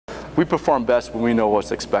We perform best when we know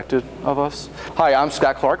what's expected of us. Hi, I'm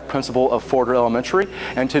Scott Clark, principal of Forder Elementary,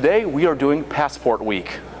 and today we are doing Passport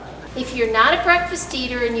Week. If you're not a breakfast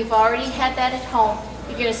eater and you've already had that at home,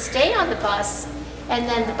 you're going to stay on the bus, and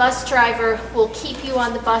then the bus driver will keep you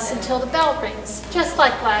on the bus until the bell rings, just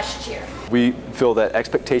like last year. We feel that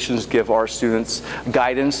expectations give our students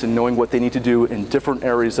guidance in knowing what they need to do in different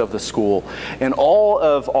areas of the school. And all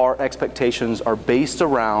of our expectations are based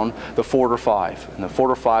around the Forder 5. And the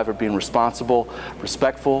Forder 5 are being responsible,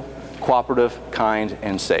 respectful, cooperative, kind,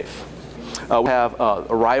 and safe. We have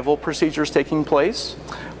arrival procedures taking place.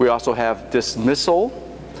 We also have dismissal.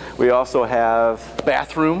 We also have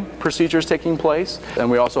bathroom procedures taking place,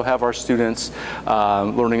 and we also have our students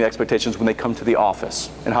learning the expectations when they come to the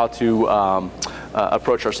office and how to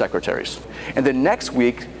approach our secretaries. And then next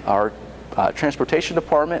week, our transportation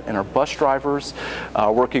department and our bus drivers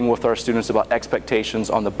working with our students about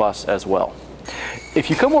expectations on the bus as well.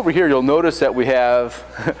 If you come over here, you'll notice that we have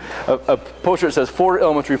a poster that says Forder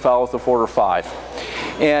Elementary follows the Forder 5.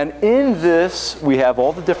 And in this, we have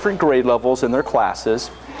all the different grade levels in their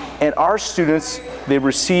classes. And our students, they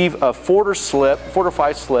receive a Forder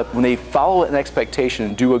 5 slip. When they follow an expectation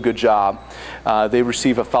and do a good job, they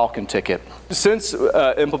receive a Falcon ticket. Since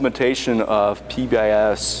implementation of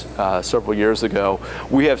PBIS several years ago,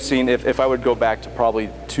 we have seen, if I would go back to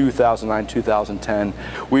probably 2009, 2010,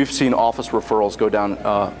 we've seen office referrals go down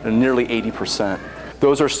nearly 80%.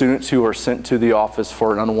 Those are students who are sent to the office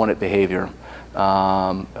for an unwanted behavior,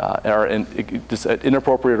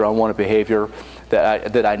 inappropriate or unwanted behavior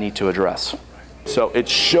that I need to address. So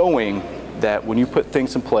it's showing that when you put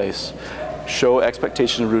things in place, show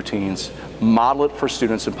expectations and routines, model it for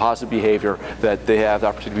students in positive behavior, that they have the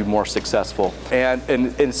opportunity to be more successful. And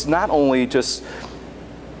it's not only just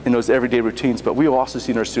in those everyday routines, but we've also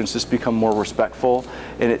seen our students just become more respectful,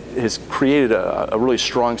 and it has created a really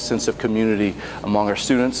strong sense of community among our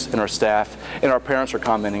students and our staff, and our parents are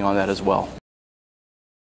commenting on that as well.